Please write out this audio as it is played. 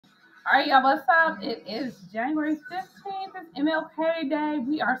All right, y'all, what's up? It is January 15th. It's MLK Day.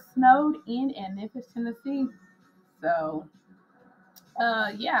 We are snowed in Memphis, Tennessee. So,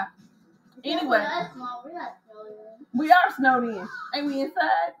 yeah. Anyway, we are snowed in. Ain't we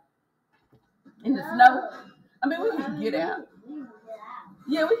inside in the snow? I mean, we can get out.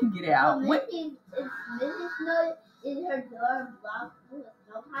 Yeah, we can get out. Is her door blocked with a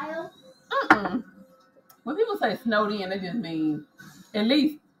snow pile? When people say snowed in, they just mean, at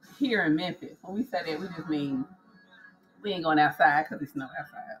least here in Memphis, when we say that, we just mean we ain't going outside because it's snow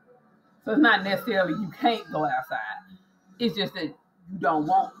outside. So it's not necessarily you can't go outside. It's just that you don't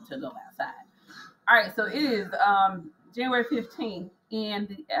want to go outside. All right, so it is January 15th,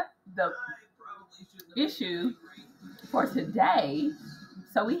 and the issue for today.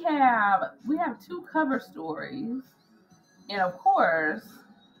 So we have two cover stories, and of course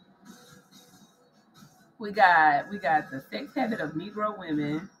we got the sex habit of Negro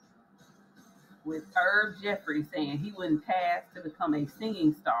women with Herb Jeffrey saying he wouldn't pass to become a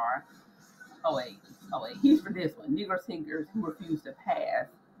singing star. Oh wait, he's for this one. Negro singers who refuse to pass.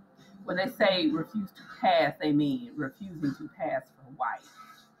 When they say refuse to pass, they mean refusing to pass for white.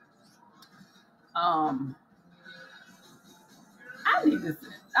 I need to.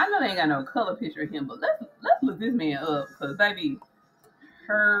 I know they ain't got no color picture of him, but let's look this man up because baby,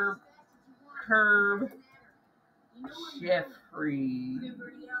 Herb Jeffrey.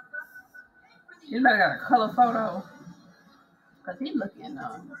 Anybody got a color photo? Cause he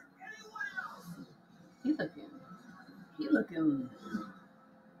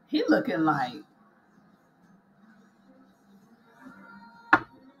looking like.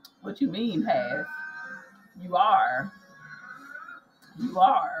 What you mean, pass? You are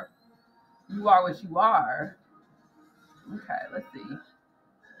what you are. Okay, let's see.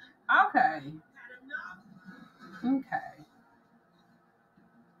 Okay.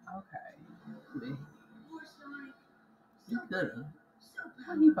 He could have.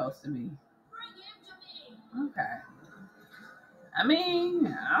 What he supposed to be? Okay. I mean,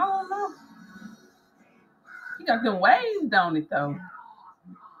 I don't know. He got them waves on it though.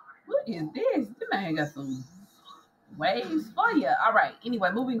 What is this? This man got some waves for you. All right.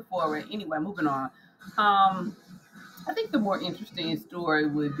 Anyway, moving forward. Moving on. I think the more interesting story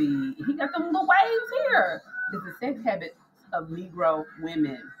would be he got them little waves here. It's the sex habits of Negro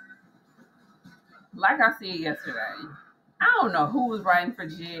women. Like I said yesterday, I don't know who was writing for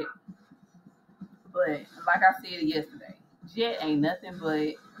Jet, but like I said yesterday, Jet ain't nothing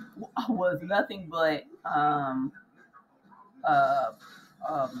but was nothing but uh, a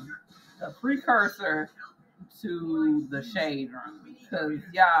precursor to the shade room because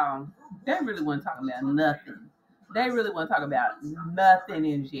y'all they really wasn't talking about nothing. They really wasn't talking about nothing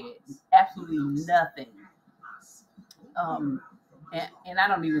in Jet, absolutely nothing. Um, and I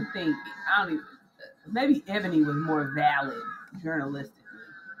don't even think maybe Ebony was more valid journalistically.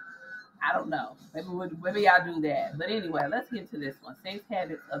 I don't know. Maybe y'all do that. But anyway, let's get to this one. Sex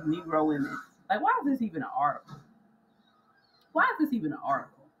habits of Negro women. Like, why is this even an article?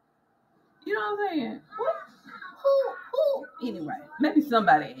 You know what I'm saying? What? Who? Anyway, maybe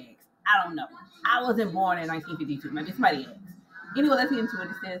somebody asked. I don't know. I wasn't born in 1952. Maybe somebody asked. Anyway, let's get into it.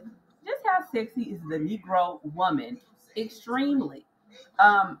 It says, just how sexy is the Negro woman? Extremely.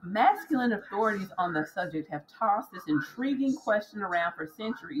 Masculine authorities on the subject have tossed this intriguing question around for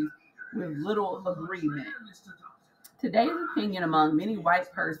centuries with little agreement. Today's opinion among many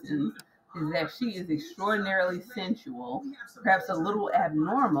white persons is that she is extraordinarily sensual, perhaps a little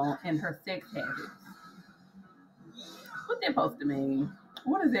abnormal in her sex habits. What's that supposed to mean?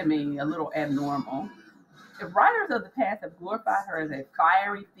 What does that mean, a little abnormal? If writers of the past have glorified her as a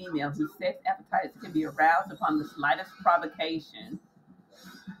fiery female whose sex appetites can be aroused upon the slightest provocation,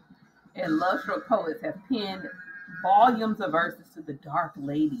 and love-struck poets have penned volumes of verses to the dark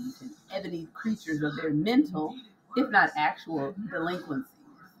ladies and ebony creatures of their mental, if not actual, delinquencies.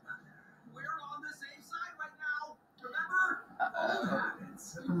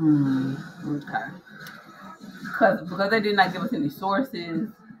 Okay. Because they did not give us any sources.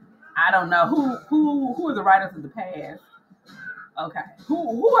 I don't know who are the writers of the past. Okay,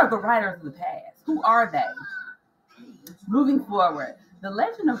 who are the writers of the past? Who are they? Moving forward, the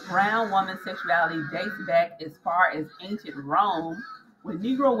legend of brown woman sexuality dates back as far as ancient Rome, when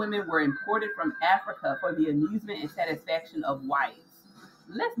Negro women were imported from Africa for the amusement and satisfaction of whites.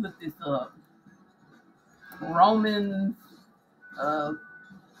 Let's look this up. Romans uh,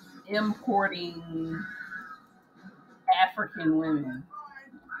 importing African women.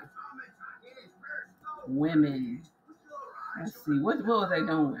 Let's see. What was they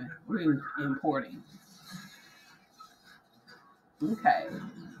doing? We was importing. Okay.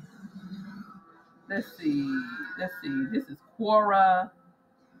 Let's see. This is Quora.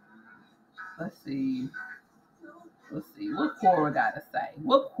 Let's see. What Quora gotta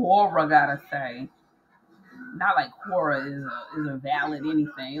say. Not like Quora is a valid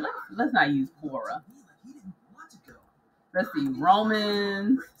anything. Let's not use Quora. Let's see.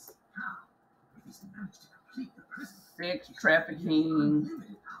 Romans, sex trafficking,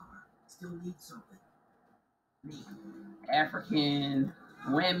 African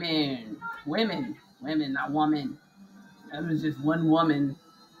women, not woman. That was just one woman.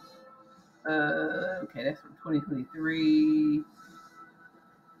 Okay, that's from 2023.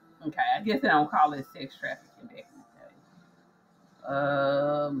 Okay, I guess they don't call it sex trafficking back in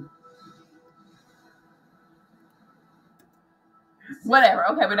the day. Whatever.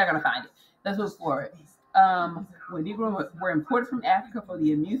 Okay, we're not gonna find it. Let's look for it. When Negro were imported from Africa for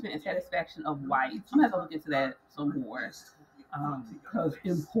the amusement and satisfaction of whites. I'm gonna have to look into that some more. Because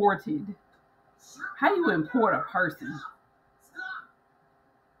imported. How you import a person?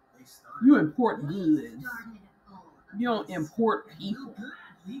 You import goods. You don't import people.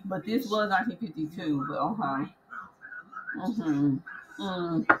 But this was 1952. But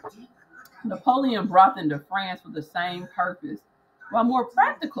Napoleon brought them to France for the same purpose. While more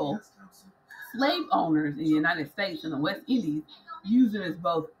practical, slave owners in the United States and the West Indies used them as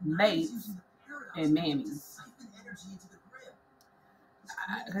both mates and mammies.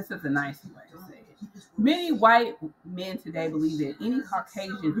 I guess that's a nice way to say it. Many white men today believe that any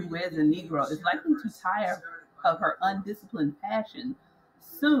Caucasian who weds a Negro is likely to tire of her undisciplined passion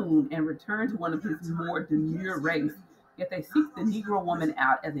soon and return to one of his more demure race. Yet they seek the Negro woman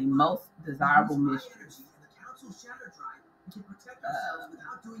out as a most desirable mistress.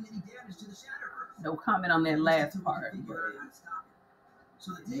 No comment on that last part.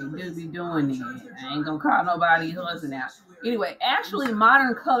 They do be doing it. I ain't gonna call nobody husband out. Anyway, actually,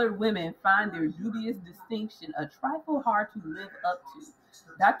 modern colored women find their dubious distinction a trifle hard to live up to.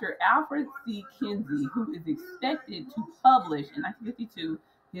 Dr. Alfred C. Kinsey, who is expected to publish in 1952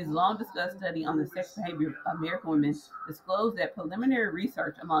 his long-discussed study on the sex behavior of American women, disclosed that preliminary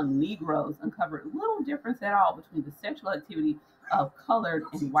research among Negroes uncovered little difference at all between the sexual activity of colored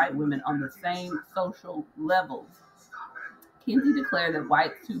and white women on the same social levels. Kinsey declared that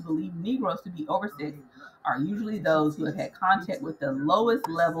whites who believe Negroes to be oversexed are usually those who have had contact with the lowest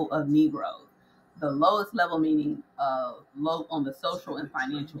level of Negroes. The lowest level meaning low on the social and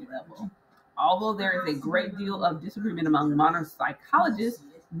financial level. Although there is a great deal of disagreement among modern psychologists,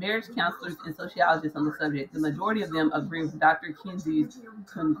 marriage counselors, and sociologists on the subject, the majority of them agree with Dr. Kinsey's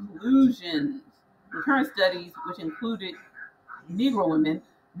conclusions. In current studies, which included Negro women,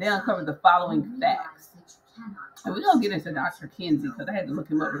 they uncovered the following facts. And we're going to get into Dr. Kinsey because I had to look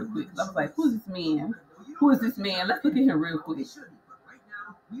him up real quick. I was like, who's this man? Who is this man? Let's look at him real quick.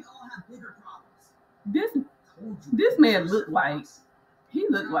 This man looked like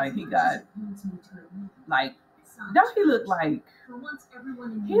he got like, don't he look like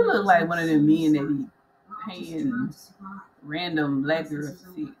one of them men that be paying random black girls to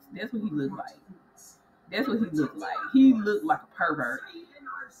sex. That's what he looked like. He looked like a pervert.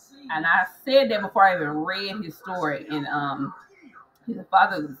 And I said that before I even read his story. And he's the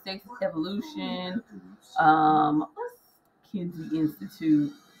father of the sex evolution. Kinsey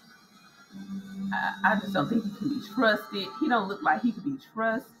Institute. I just don't think he can be trusted. He don't look like he could be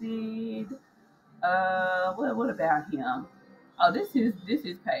trusted. What about him? Oh, this is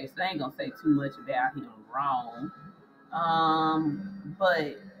page. So I ain't gonna say too much about him wrong.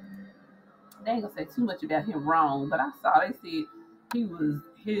 But they ain't gonna say too much about him wrong. But I saw they said he was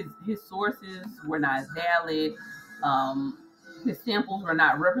his sources were not valid. His samples were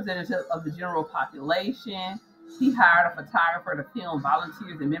not representative of the general population. He hired a photographer to film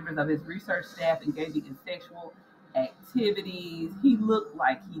volunteers and members of his research staff engaging in sexual activities. He looked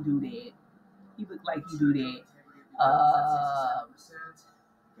like he do that.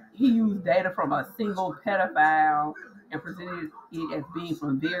 He used data from a single pedophile and presented it as being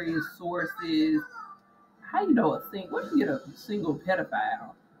from various sources. How you know where you get a single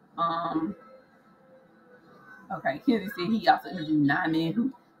pedophile? Okay, Kinsey said he also interviewed 9 men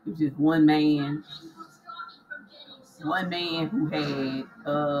who was just one man who had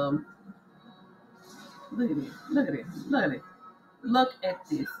look at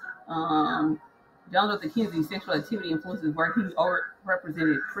this. Jones with the Kinsey sexual activity influences work. He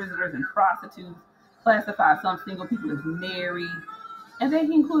represented prisoners and prostitutes, classified some single people as married, and then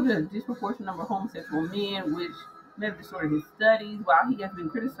he included a disproportionate number of homosexual men, which may have distorted his studies. While he has been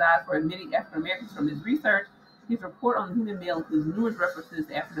criticized for omitting African Americans from his research, his report on the human male includes numerous references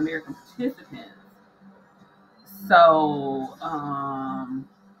to African American participants. So,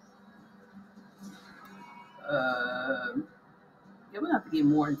 get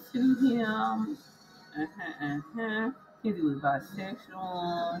more into him. Kenzie was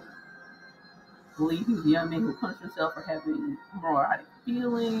bisexual. Believed he was a young man who punished himself for having homoerotic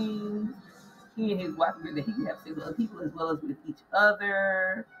feelings. He and his wife agreed that he could have sex with other people as well as with each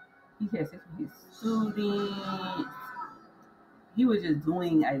other. He had sex with his students. He was just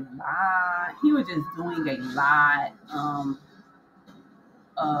doing a lot.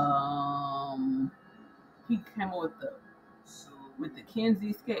 He came up with the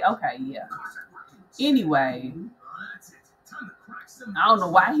Kenzie scale. Okay, yeah. Anyway, I don't know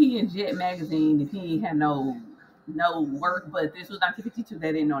why he in Jet magazine if he ain't had no work, but this was 1952.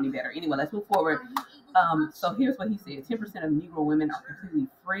 They didn't know any better. Anyway, let's move forward. So here's what he said: 10% of Negro women are completely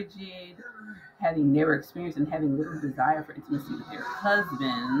frigid, having never experienced and having little desire for intimacy with their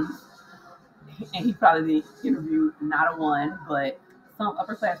husbands. And he probably didn't interview not a one, but some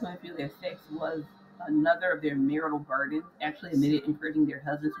upper class women feel their sex was another of their marital burdens, actually admitted encouraging their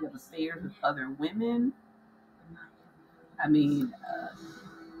husbands to have affairs with other women. I mean,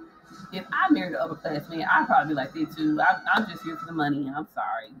 if I married an upper class man, I'd probably be like that too. I'm just here for the money. I'm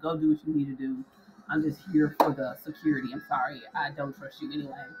sorry. Go do what you need to do. I'm just here for the security. I'm sorry. I don't trust you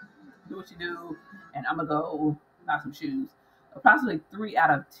anyway. Do what you do, and I'm going to go buy some shoes. Approximately 3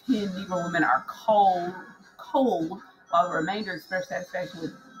 out of 10 Negro women are cold, while the remainder express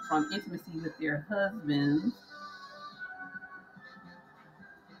satisfaction from intimacy with their husbands.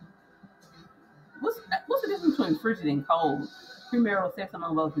 What's the difference between frigid and cold? Premarital sex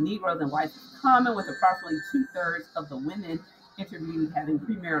among both Negroes and whites is common, with approximately 2/3 of the women interviewed having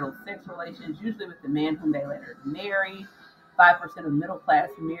premarital sex relations, usually with the man whom they later married. 5% of middle-class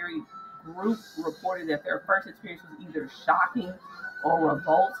married group reported that their first experience was either shocking or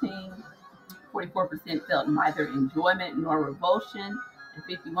revolting. 44% felt neither enjoyment nor revulsion, and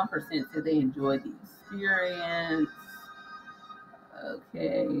 51% said they enjoyed the experience.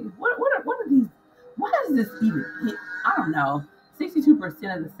 Okay, what are these? Why does this even hit? I don't know.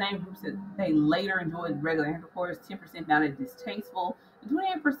 62% of the same group said they later enjoyed regular intercourse. 10% found it distasteful, and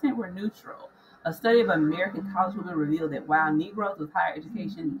 28% were neutral. A study of American college women revealed that while Negroes with higher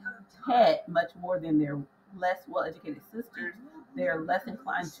education had much more than their less well-educated sisters, they are less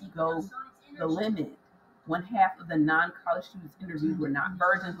inclined to go the limit. 1/2 of the non-college students interviewed were not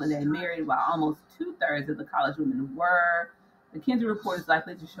virgins when they married, while almost 2/3 of the college women were. The Kinsey report is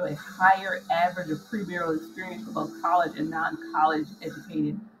likely to show a higher average of premarital experience for both college and non-college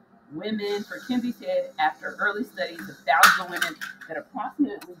educated women. For Kinsey said, after early studies of thousands of women, that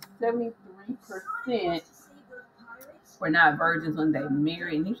approximately 73% were not virgins when they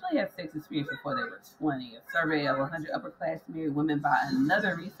married and usually had sex experience before they were 20. A survey of 100 upper-class married women by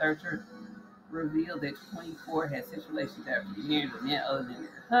another researcher revealed that 24 had sexual relations after marriage with men other than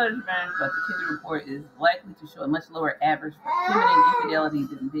their husbands, but the Kinsey report is likely to show a much lower average for feminine infidelity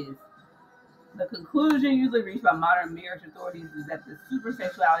than this. The conclusion usually reached by modern marriage authorities is that the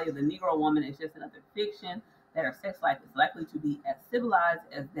supersexuality of the Negro woman is just another fiction, that her sex life is likely to be as civilized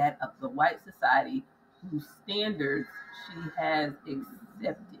as that of the white society whose standards she has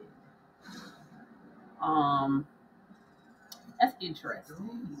accepted. That's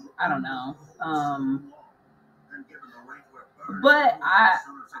interesting. I don't know. But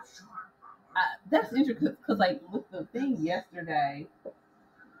that's interesting because like with the thing yesterday.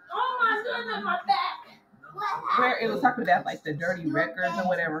 Oh my goodness, my back. Where it was talking about like the dirty records or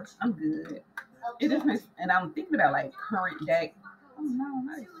whatever. I'm good. It just makes, and I'm thinking about like current day. Oh no,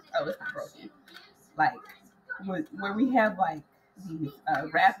 it's not broken. Like where we have like these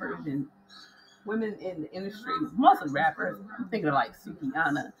rappers and women in the industry, mostly rappers. I'm thinking of like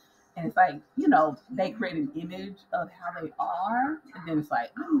Sukiyana. And it's like, they create an image of how they are. And then it's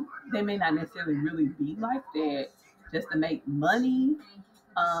like, they may not necessarily really be like that just to make money.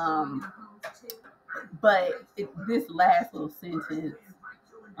 But this last little sentence,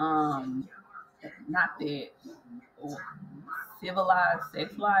 not that civilized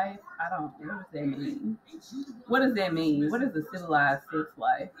sex life. What does that mean? What does that mean? What is a civilized sex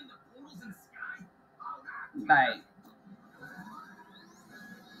life? Like,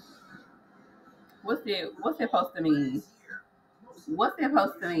 what's it supposed to mean? What's it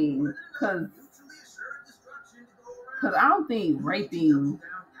supposed to mean? Cause I don't think raping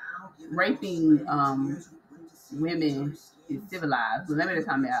women is civilized. But let me just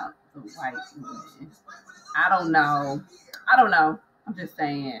talking about the white women. I don't know. I'm just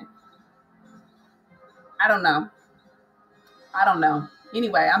saying. I don't know.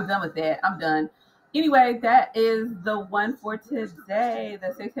 Anyway, I'm done with that. I'm done. Anyway, that is the one for today.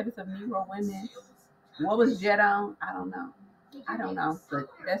 The 6 habits of Negro women. What was Jet on? I don't know. But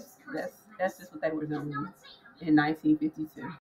that's just what they were doing in 1952.